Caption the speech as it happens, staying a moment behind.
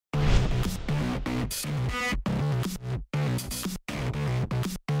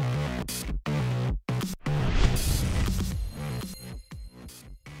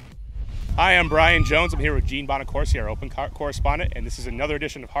Hi, I'm Brian Jones. I'm here with Gene Bonacorsi, our open correspondent, and this is another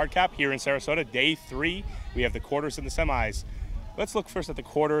edition of Hardcap here in Sarasota, day 3. We have the quarters and the semis. Let's look first at the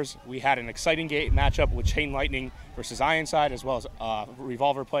quarters. We had an exciting matchup with Chain Lightning versus Ironside, as well as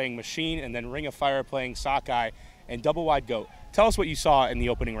Revolver playing Machine, and then Ring of Fire playing Sockeye and Double Wide Goat. Tell us what you saw in the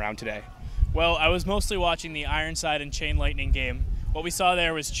opening round today. Well, I was mostly watching the Ironside and Chain Lightning game. What we saw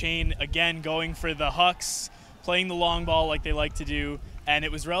there was Chain, again, going for the hucks, playing the long ball like they like to do, and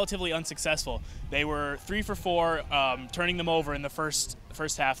it was relatively unsuccessful. They were 3 for 4, turning them over in the first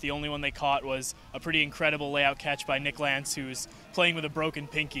half. The only one they caught was a pretty incredible layout catch by Nick Lance, who's playing with a broken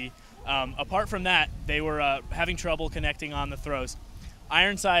pinky. Apart from that, they were having trouble connecting on the throws.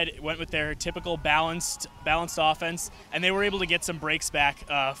 Ironside went with their typical balanced offense, and they were able to get some breaks back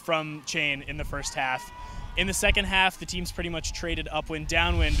from Chain in the first half. In the second half, the teams pretty much traded upwind,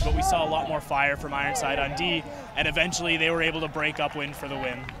 downwind, but we saw a lot more fire from Ironside on D, and eventually they were able to break upwind for the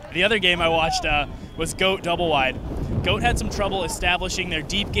win. The other game I watched was Goat Double Wide. Goat had some trouble establishing their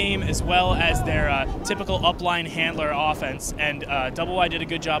deep game as well as their typical upline handler offense, and Double Wide did a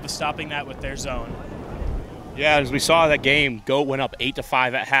good job of stopping that with their zone. Yeah, as we saw that game, Goat went up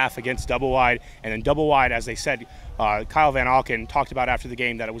 8-5 at half against Double Wide, and then Double Wide, as they said, Kyle Van Alken talked about after the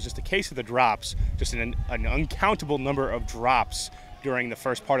game that it was just a case of the drops, just an uncountable number of drops during the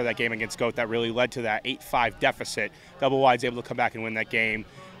first part of that game against Goat that really led to that 8-5 deficit. Double Wide's able to come back and win that game.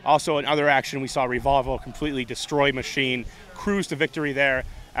 Also, in other action, we saw Revolver completely destroy Machine, cruise to victory there,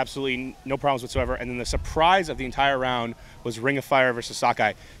 absolutely no problems whatsoever. And then the surprise of the entire round was Ring of Fire versus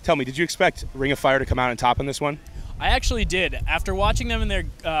Sockeye. Tell me, did you expect Ring of Fire to come out on top in this one? I actually did. After watching them in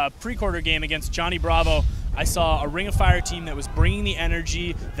their pre-quarter game against Johnny Bravo, I saw a Ring of Fire team that was bringing the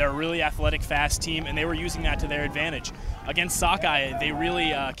energy. They're a really athletic, fast team, and they were using that to their advantage. Against Sockeye, they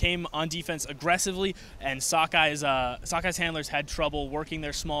really came on defense aggressively, and Sockey's handlers had trouble working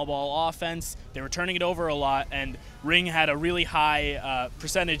their small ball offense. They were turning it over a lot, and Ring had a really high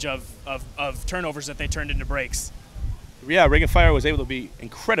percentage of turnovers that they turned into breaks. Yeah, Ring of Fire was able to be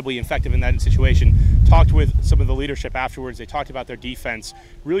incredibly effective in that situation. Talked with some of the leadership afterwards. They talked about their defense,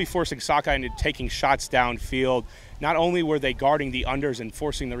 really forcing Sockeye into taking shots downfield. Not only were they guarding the unders and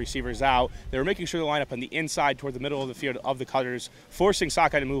forcing the receivers out, they were making sure to line up on the inside toward the middle of the field of the cutters, forcing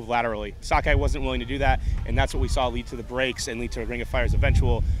Sockeye to move laterally. Sockeye wasn't willing to do that, and that's what we saw lead to the breaks and lead to Ring of Fire's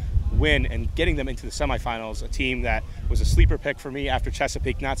eventual win and getting them into the semifinals, a team that was a sleeper pick for me after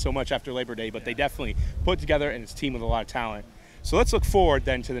Chesapeake, not so much after Labor Day, but they definitely put together, and it's a team with a lot of talent. So let's look forward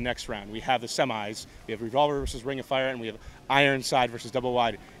then to the next round. We have the semis. We have Revolver versus Ring of Fire, and we have Ironside versus Double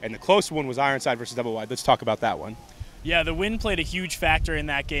Wide. And the close one was Ironside versus Double Wide. Let's talk about that one. Yeah, the wind played a huge factor in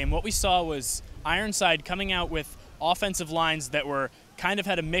that game. What we saw was Ironside coming out with offensive lines that were kind of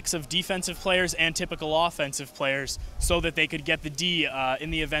had a mix of defensive players and typical offensive players so that they could get the D in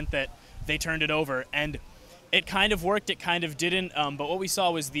the event that they turned it over. And it kind of worked, it kind of didn't, but what we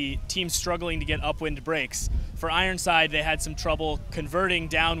saw was the team struggling to get upwind breaks. For Ironside, they had some trouble converting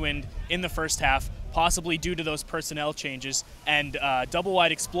downwind in the first half, possibly due to those personnel changes, and Double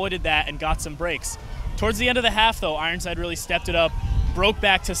Wide exploited that and got some breaks. Towards the end of the half, though, Ironside really stepped it up, broke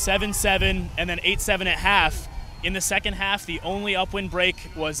back to 7-7 and then 8-7 at half. In the second half, the only upwind break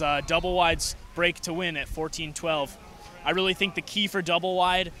was Double Wide's break to win at 14-12. I really think the key for Double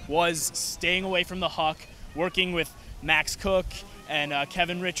Wide was staying away from the huck, working with Max Cook and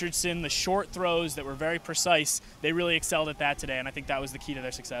Kevin Richardson, the short throws that were very precise. They really excelled at that today, and I think that was the key to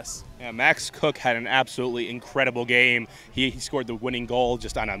their success. Yeah, Max Cook had an absolutely incredible game. He scored the winning goal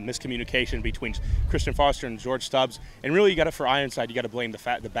just on a miscommunication between Christian Foster and George Stubbs. And really, you got it for Ironside, you got to blame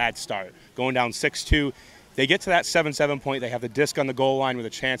the bad start. Going down 6-2. They get to that 7-7 point. They have the disc on the goal line with a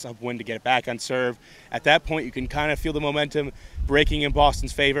chance upwind to get it back on serve. At that point, you can kind of feel the momentum breaking in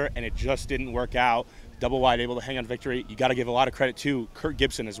Boston's favor, and it just didn't work out. Double Wide able to hang on victory. You got to give a lot of credit to Kurt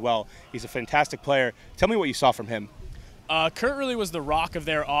Gibson as well. He's a fantastic player. Tell me what you saw from him. Kurt really was the rock of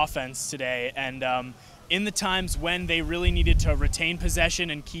their offense today, and in the times when they really needed to retain possession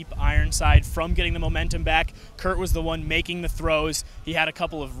and keep Ironside from getting the momentum back, Kurt was the one making the throws. He had a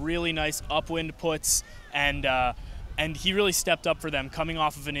couple of really nice upwind puts, and he really stepped up for them coming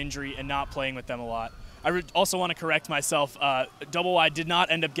off of an injury and not playing with them a lot. I also want to correct myself. Double Wide did not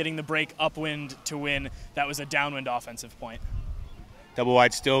end up getting the break upwind to win. That was a downwind offensive point. Double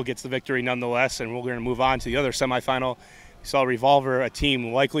Wide still gets the victory nonetheless, and we're going to move on to the other semifinal. We saw Revolver, a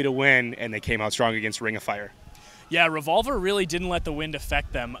team likely to win, and they came out strong against Ring of Fire. Yeah, Revolver really didn't let the wind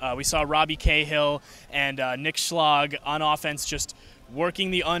affect them. We saw Robbie Cahill and Nick Schlag on offense just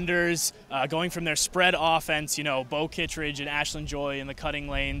working the unders, going from their spread offense, you know, Bo Kittredge and Ashlyn Joy in the cutting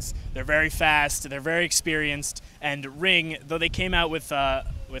lanes. They're very fast, they're very experienced, and Ring, though they came out with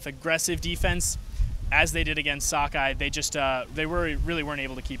with aggressive defense, as they did against Sockeye. They just really weren't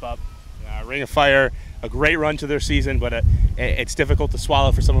able to keep up. Ring of Fire, a great run to their season, but it's difficult to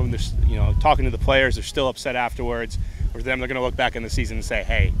swallow for some of them. Talking to the players, they're still upset afterwards. For them, they're going to look back in the season and say,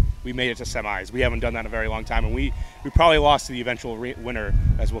 hey, we made it to semis. We haven't done that in a very long time, and we probably lost to the eventual winner,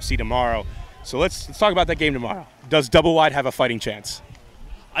 as we'll see tomorrow. So let's talk about that game tomorrow. Does Double Wide have a fighting chance?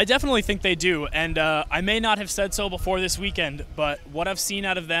 I definitely think they do, and I may not have said so before this weekend, but what I've seen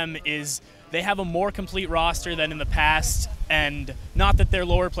out of them is they have a more complete roster than in the past, and not that their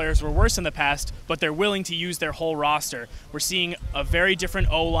lower players were worse in the past, but they're willing to use their whole roster. We're seeing a very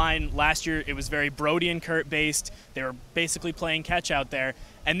different O-line. Last year, it was very Brody and Kurt based. They were basically playing catch out there.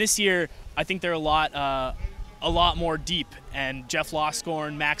 And this year, I think they're a lot more deep, and Jeff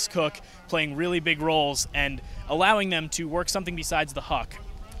Loscorn, Max Cook playing really big roles and allowing them to work something besides the huck.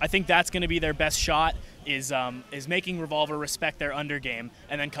 I think that's going to be their best shot, is making Revolver respect their undergame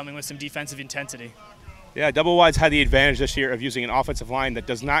and then coming with some defensive intensity. Yeah, Double Wide's had the advantage this year of using an offensive line that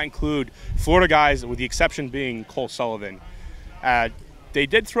does not include Florida guys, with the exception being Cole Sullivan. They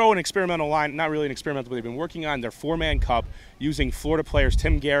did throw an experimental line, not really an experimental, but they've been working on their four-man cup using Florida players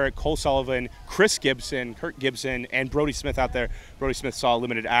Tim Garrett, Cole Sullivan, Chris Gibson, Kurt Gibson, and Brody Smith out there. Brody Smith saw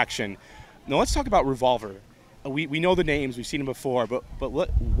limited action. Now let's talk about Revolver. We know the names, we've seen them before, but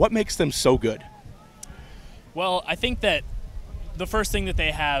what makes them so good? Well, I think that the first thing that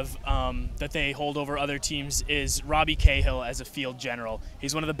they have that they hold over other teams is Robbie Cahill as a field general.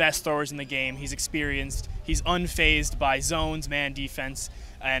 He's one of the best throwers in the game. He's experienced. He's unfazed by zones, man defense,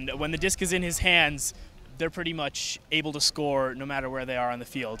 and when the disc is in his hands, they're pretty much able to score no matter where they are on the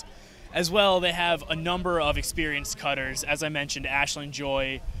field. As well, they have a number of experienced cutters. As I mentioned, Ashlyn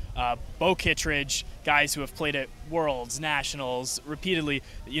Joy, Bo Kittredge, guys who have played at Worlds, Nationals repeatedly.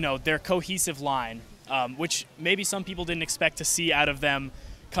 Their cohesive line, which maybe some people didn't expect to see out of them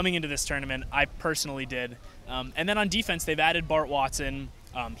coming into this tournament. I personally did. And then on defense, they've added Bart Watson.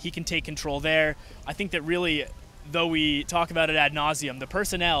 He can take control there. I think that really, though we talk about it ad nauseum, the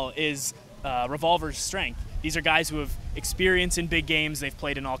personnel is Revolver's strength. These are guys who have experience in big games. They've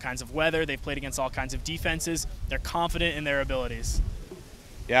played in all kinds of weather. They've played against all kinds of defenses. They're confident in their abilities.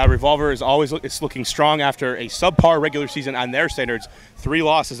 Yeah, Revolver is always looking strong after a subpar regular season on their standards. 3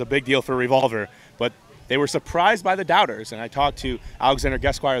 losses is a big deal for Revolver, but they were surprised by the doubters. And I talked to Alexander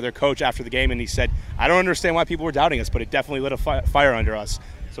Gesquire, their coach, after the game, and he said, I don't understand why people were doubting us, but it definitely lit a fire under us.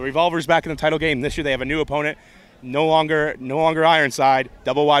 So Revolver's back in the title game. This year they have a new opponent, no longer Ironside.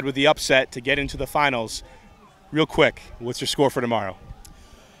 Double Wide with the upset to get into the finals. Real quick, what's your score for tomorrow?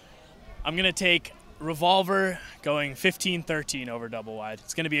 I'm going to take Revolver going 15-13 over Double Wide.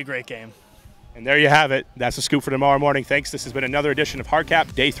 It's going to be a great game. And there you have it. That's the scoop for tomorrow morning. Thanks. This has been another edition of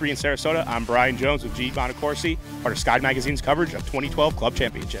Hardcap, Day 3 in Sarasota. I'm Brian Jones with G. Bonacorsi, part of Sky Magazine's coverage of 2012 Club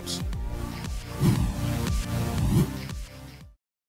Championships.